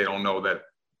don't know that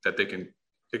they can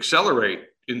accelerate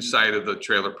inside of the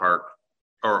trailer park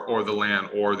or the land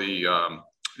or the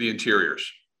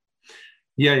interiors.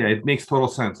 Yeah, it makes total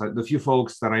sense. The few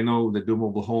folks that I know that do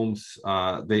mobile homes,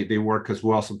 they work as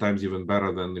well, sometimes even better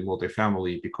than the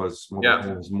multifamily, because mobile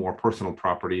homes is more personal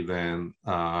property than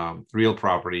real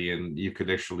property, and you could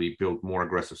actually build more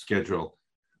aggressive schedule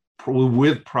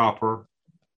with proper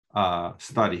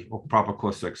study or proper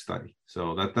cost-seg study. So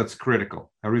that's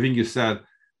critical. Everything you said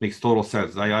makes total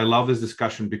sense. I love this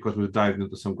discussion because we've dived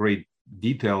into some great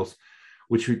details,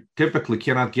 which we typically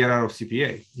cannot get out of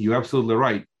CPA. You're absolutely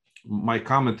right. My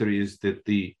commentary is that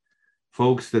the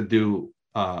folks that do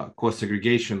cost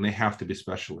segregation, they have to be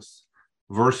specialists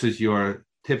versus your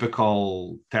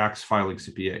typical tax filing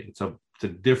CPA. It's a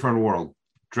different world,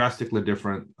 drastically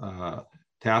different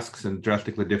tasks and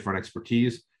drastically different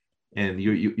expertise. And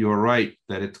you're right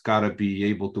that it's got to be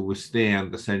able to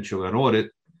withstand essentially an audit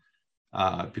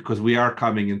because we are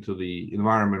coming into the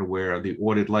environment where the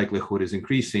audit likelihood is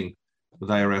increasing with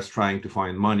IRS trying to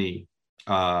find money.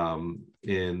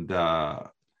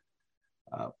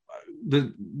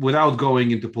 Without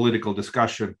going into political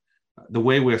discussion, the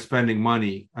way we're spending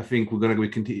money, I think we're going to be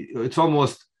continue. It's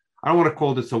almost, I don't want to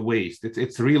call this a waste.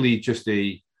 It's really just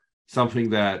something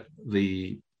that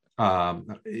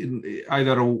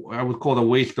either I would call it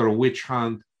a waste or a witch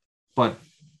hunt. But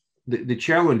the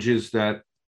challenge is that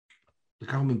the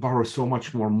government borrows so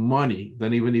much more money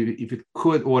than even if it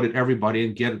could audit everybody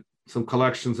and get some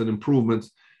collections and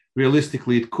improvements.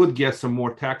 Realistically, it could get some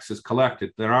more taxes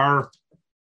collected. There are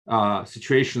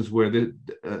situations where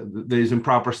there's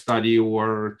improper study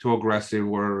or too aggressive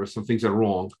or some things are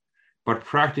wrong. But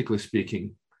practically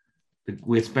speaking,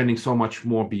 we're spending so much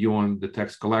more beyond the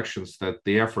tax collections that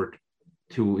the effort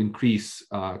to increase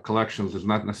collections is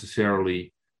not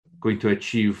necessarily going to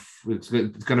achieve. It's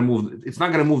going to move. It's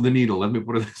not going to move the needle. Let me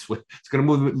put it this way. It's going to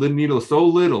move the needle so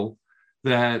little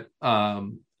that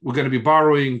we're going to be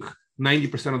borrowing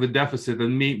 90% of the deficit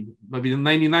and maybe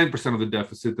 99% of the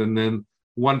deficit, and then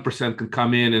 1% can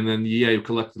come in, and then you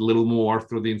collect a little more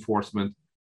through the enforcement.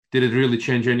 Did it really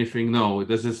change anything? No.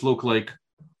 Does this look like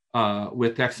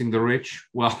we're taxing the rich?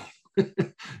 Well, it's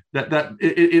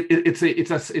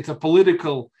a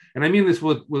political, and I mean this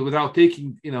without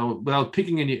taking without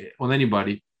picking on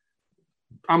anybody.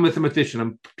 I'm a mathematician.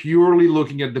 I'm purely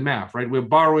looking at the math, right? We're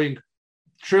borrowing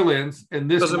trillions, and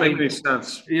this doesn't make any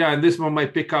sense. Yeah, and this one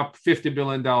might pick up $50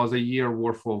 billion a year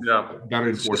worth of better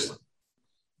enforcement.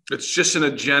 It's just an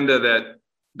agenda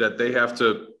that they have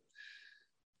to,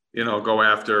 go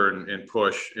after and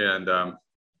push. And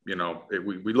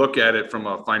we look at it from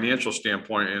a financial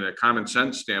standpoint, and a common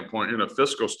sense standpoint, and a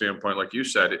fiscal standpoint, like you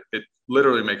said, it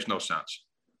literally makes no sense.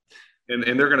 And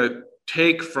they're going to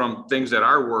take from things that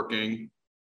are working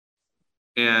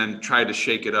and try to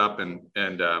shake it up, and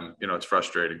it's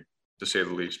frustrating to say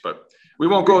the least. But we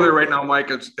won't go there right now, Mike.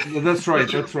 That's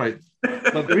right.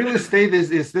 But real estate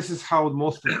this is how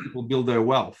most people build their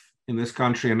wealth in this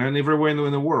country and everywhere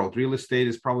in the world. Real estate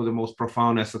is probably the most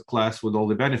profound asset class with all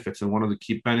the benefits, and one of the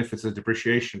key benefits is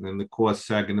depreciation, and the cost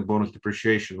seg and the bonus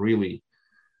depreciation really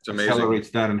accelerates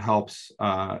that and helps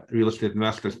real estate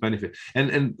investors benefit.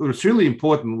 And it's really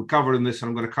important. We covered in this, and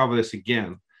I'm going to cover this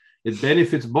again. It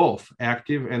benefits both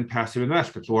active and passive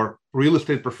investors, or real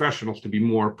estate professionals, to be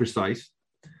more precise,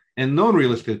 and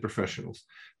non-real estate professionals.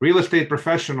 Real estate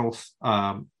professionals,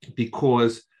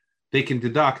 because they can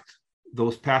deduct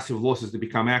those passive losses to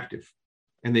become active,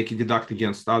 and they can deduct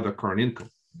against other current income.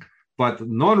 But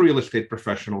non-real estate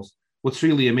professionals, what's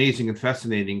really amazing and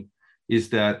fascinating is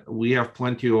that we have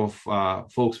plenty of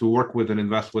folks who work with and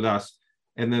invest with us,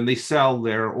 and then they sell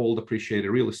their old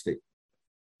appreciated real estate.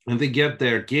 And they get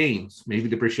their gains, maybe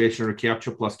depreciation or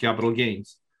recapture plus capital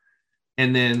gains.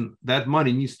 And then that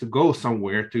money needs to go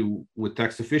somewhere with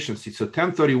tax efficiency. So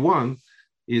 1031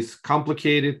 is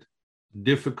complicated,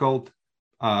 difficult,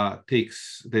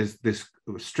 there's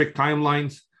strict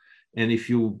timelines. And if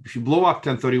you blow up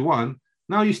 1031,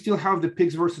 now you still have the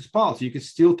pigs versus policy. You can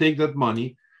still take that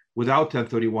money without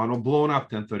 1031 or blown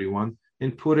up 1031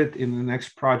 and put it in the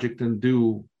next project and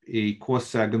do a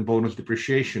cost seg and bonus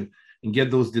depreciation and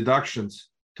get those deductions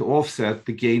to offset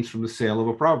the gains from the sale of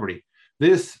a property.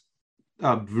 This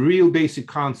real basic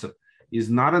concept is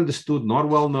not understood, not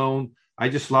well known. I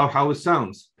just love how it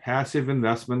sounds. Passive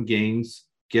investment gains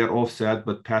get offset,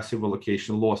 but passive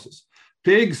allocation losses.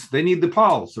 Pigs, they need the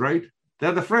pals, right?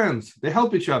 They're the friends. They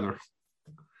help each other.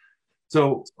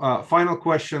 So final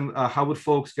question, how would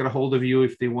folks get a hold of you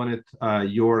if they wanted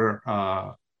your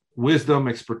wisdom,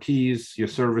 expertise, your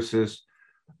services?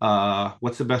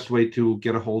 What's the best way to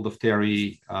get a hold of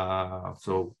Terry?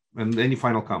 And any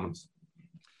final comments?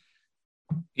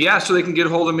 Yeah, so they can get a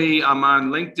hold of me. I'm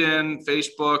on LinkedIn,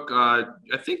 Facebook.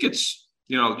 I think it's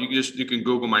you can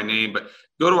Google my name, but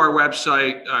go to our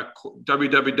website,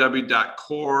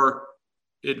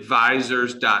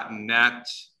 www.coreadvisors.net.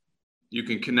 You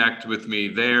can connect with me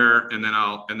there, and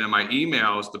then my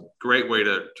email is the great way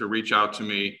to reach out to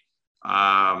me.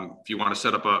 If you want to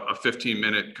set up a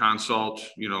 15-minute consult,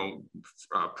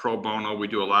 pro bono, we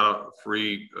do a lot of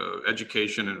free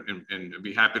education, and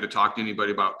be happy to talk to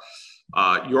anybody about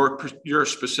your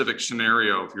specific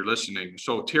scenario if you're listening.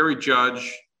 So Terry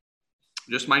Judge,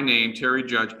 just my name, Terry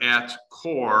Judge at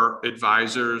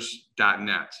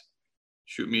coreadvisors.net.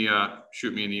 Shoot me an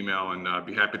email, and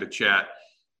be happy to chat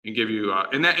and give you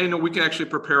and we can actually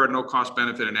prepare a no cost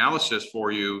benefit analysis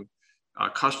for you,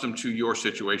 custom to your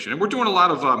situation. And we're doing a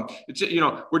lot of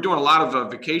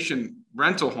vacation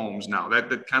rental homes now.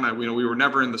 That kind of, we were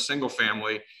never in the single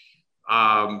family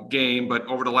game, but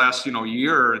over the last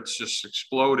year, it's just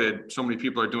exploded. So many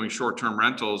people are doing short-term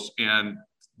rentals, and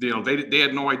they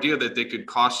had no idea that they could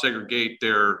cost segregate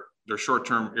their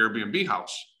short-term Airbnb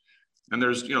house. And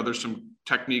there's some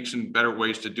techniques and better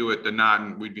ways to do it than not,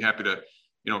 and we'd be happy to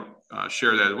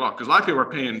share that as well, because a lot of people are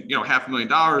paying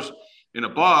 $500,000 and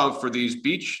above for these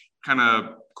beach kind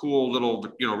of cool little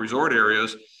resort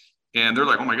areas, and they're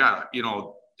like, oh my god,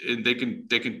 and they can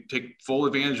take full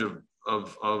advantage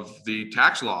of the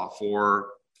tax law for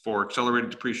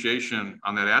accelerated depreciation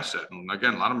on that asset. And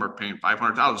again, a lot of them are paying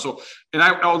 $500,000. So, and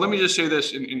let me just say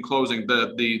this in closing: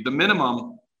 the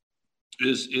minimum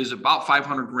is about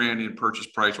 $500,000 in purchase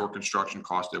price or construction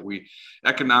cost that we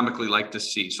economically like to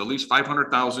see. So at least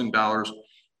 $500,000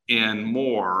 and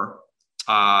more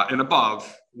and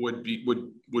above would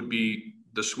be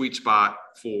the sweet spot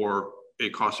for a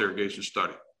cost segregation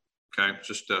study. Okay,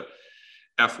 just a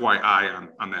FYI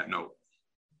on that note.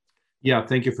 Yeah,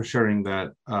 thank you for sharing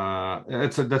that.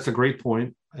 That's a great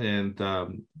point, and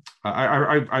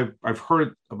I've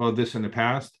heard about this in the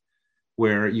past,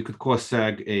 where you could cost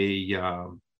seg a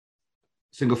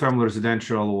single-family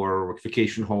residential or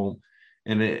vacation home,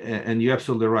 and you're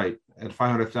absolutely right. At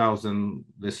 $500,000,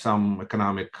 there's some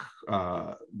economic.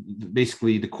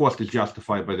 Basically, the cost is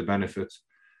justified by the benefits,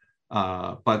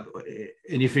 but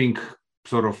anything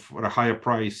sort of at a higher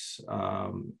price,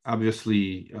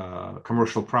 obviously,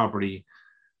 commercial property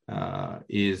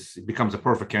becomes a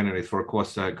perfect candidate for a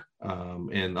cost seg.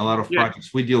 And a lot of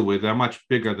projects we deal with are much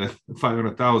bigger than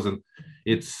 500,000.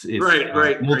 It's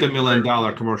right,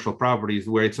 multi-million-dollar commercial properties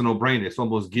where it's a no-brainer. It's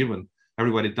almost given.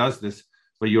 Everybody does this,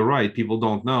 but you're right. People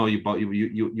don't know you bought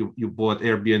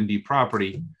Airbnb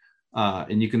property,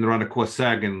 and you can run a cost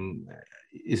seg. And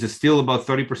is it still about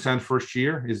 30% first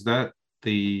year? Is that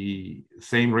the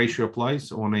same ratio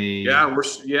applies on a? Yeah,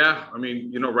 I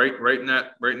mean, right in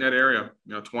that area,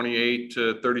 28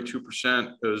 to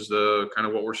 32% is the kind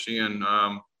of what we're seeing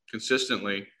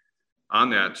consistently on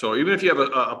that. So even if you have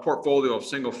a portfolio of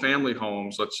single family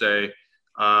homes, let's say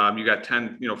you got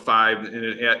 10, 5,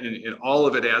 and all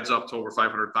of it adds up to over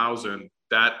 500,000,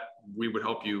 that we would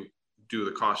help you do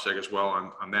the cost seg as well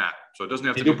on that. So it doesn't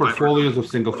have to be portfolios of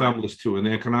single families too, and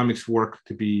the economics work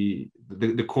to be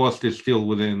the cost is still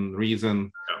within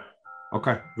reason. Yeah.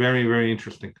 Okay, very, very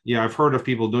interesting. Yeah, I've heard of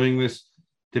people doing this.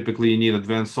 Typically, you need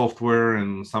advanced software,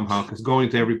 and somehow, because going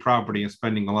to every property and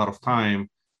spending a lot of time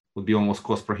would be almost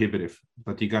cost prohibitive.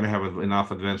 But you got to have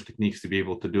enough advanced techniques to be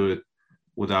able to do it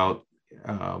without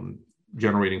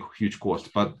generating huge costs.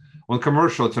 But on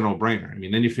commercial, it's a no-brainer. I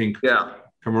mean, anything. Yeah.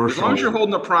 Commercial. As long as you're holding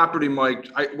the property, Mike,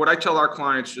 what I tell our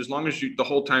clients, as long as the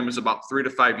whole time is about 3 to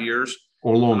 5 years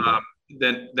or longer,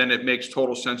 then it makes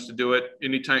total sense to do it.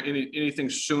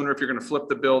 Anything sooner, if you're going to flip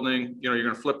the building, you're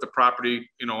going to flip the property,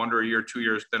 under a year, 2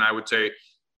 years, then I would say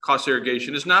cost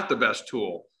segregation is not the best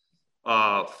tool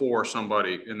for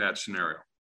somebody in that scenario.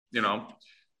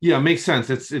 Yeah, it makes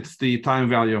sense. It's the time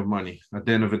value of money. At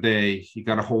the end of the day, you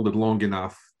got to hold it long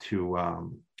enough to.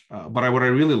 But what I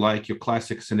really like, your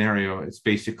classic scenario, it's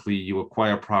basically you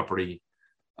acquire property,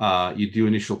 you do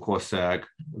initial cost seg,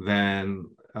 then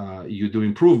you do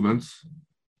improvements,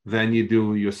 then you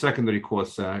do your secondary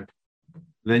cost seg,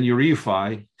 then you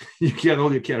refi, you get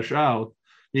all your cash out,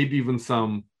 maybe even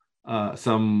some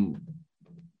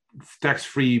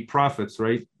tax-free profits,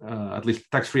 right? At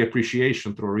least tax-free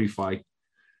appreciation through a refi,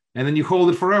 and then you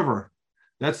hold it forever.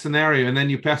 That scenario, and then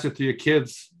you pass it to your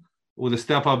kids with a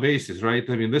step-up basis, right?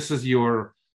 I mean, this is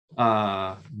your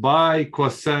buy,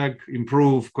 cost seg,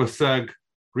 improve, cost seg,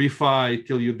 refi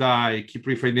till you die, keep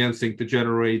refinancing to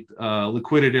generate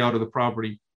liquidity out of the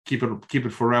property, keep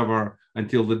it forever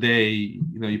until the day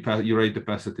you're ready to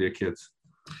pass it to your kids.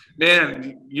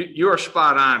 Man, you are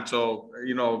spot on. So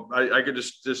I could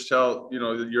just tell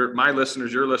my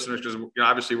listeners, your listeners, because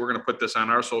obviously we're going to put this on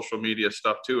our social media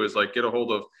stuff too. Is like get a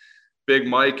hold of Big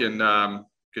Mike, and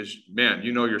because man,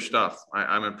 you know your stuff.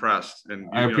 I'm impressed, and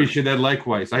I appreciate that.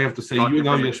 Likewise, I have to say, you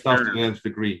know your stuff to the nth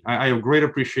degree. I have great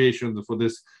appreciation for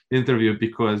this interview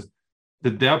because the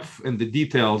depth and the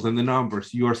details and the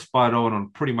numbers, you are spot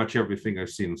on pretty much everything I've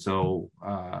seen. So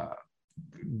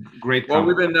great. Well,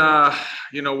 we've been,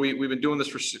 we've been doing this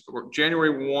for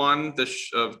January 1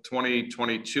 of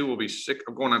 2022 will be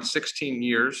going on 16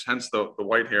 years, hence the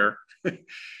white hair.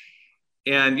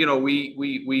 And,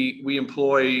 we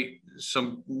employ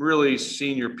some really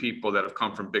senior people that have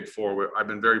come from Big Four. I've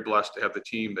been very blessed to have the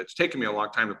team. That's taken me a long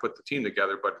time to put the team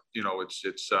together, but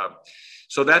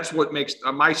so that's what makes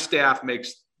my staff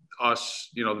makes us,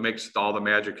 makes all the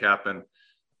magic happen.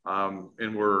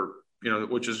 And we're,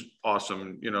 which is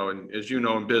awesome, and as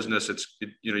in business,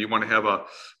 you want to have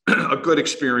a good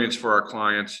experience for our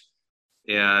clients,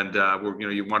 and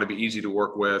you want to be easy to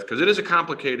work with because it is a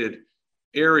complicated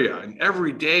area, and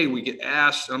every day we get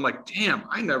asked, and I'm like, damn,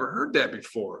 I never heard that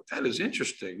before. That is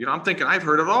interesting. I'm thinking I've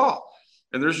heard it all.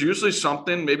 And there's usually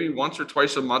something, maybe once or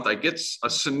twice a month, I get a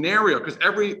scenario because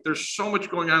there's so much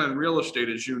going on in real estate,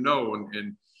 as you know,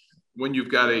 and when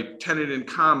you've got a tenant in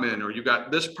common, or you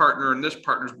got this partner and this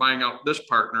partner's buying out this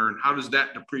partner, and how does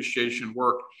that depreciation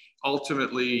work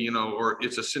ultimately, or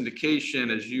it's a syndication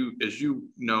as you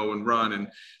know and run. And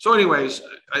so anyways,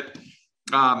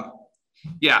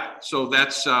 so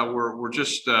that's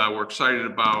we're excited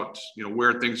about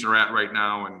where things are at right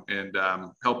now, and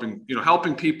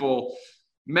helping people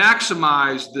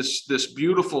maximize this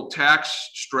beautiful tax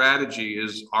strategy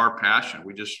is our passion.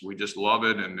 We just love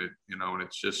it, and and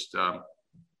it's just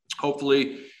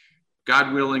hopefully,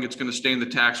 God willing, it's going to stay in the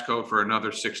tax code for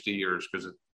another 60 years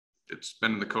because it's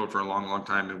been in the code for a long, long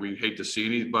time, and we hate to see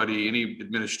any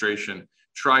administration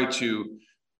try to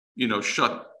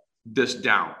shut this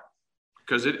down.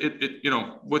 Because it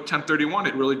with 1031,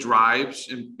 it really drives,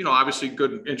 and obviously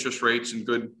good interest rates and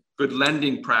good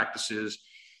lending practices.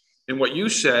 And what you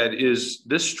said is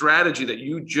this strategy that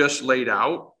you just laid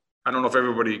out. I don't know if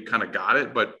everybody kind of got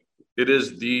it, but it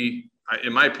is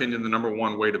in my opinion, the number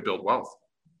one way to build wealth.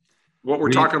 What we're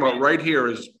talking about right here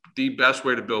is the best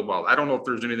way to build wealth. I don't know if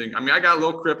there's anything. I mean, I got a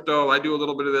little crypto. I do a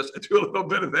little bit of this. I do a little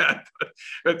bit of that.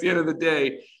 But at the end of the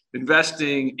day,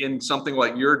 investing in something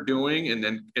like you're doing, and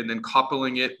then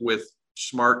coupling it with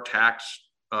smart tax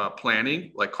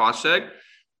planning like cost seg,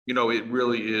 it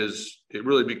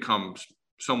really becomes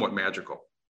somewhat magical.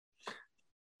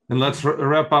 And let's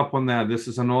wrap up on that. This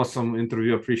is an awesome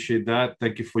interview. I appreciate that.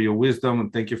 Thank you for your wisdom,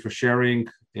 and thank you for sharing.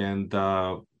 And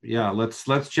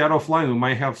let's chat offline. We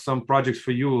might have some projects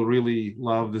for you. We'll really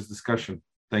love this discussion.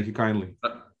 Thank you kindly.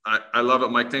 I love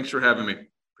it, Mike. Thanks for having me.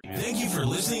 Thank you for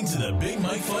listening to the Big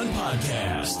Mike Fund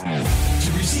Podcast.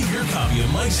 To receive your copy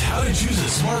of Mike's How to Choose a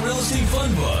Smart Real Estate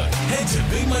Fund book, head to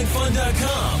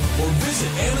BigMikeFund.com or visit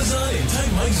Amazon and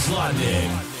type Mike Zlotnick.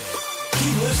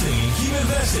 Keep listening and keep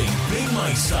investing Big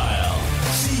Mike style.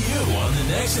 See you on the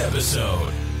next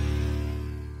episode.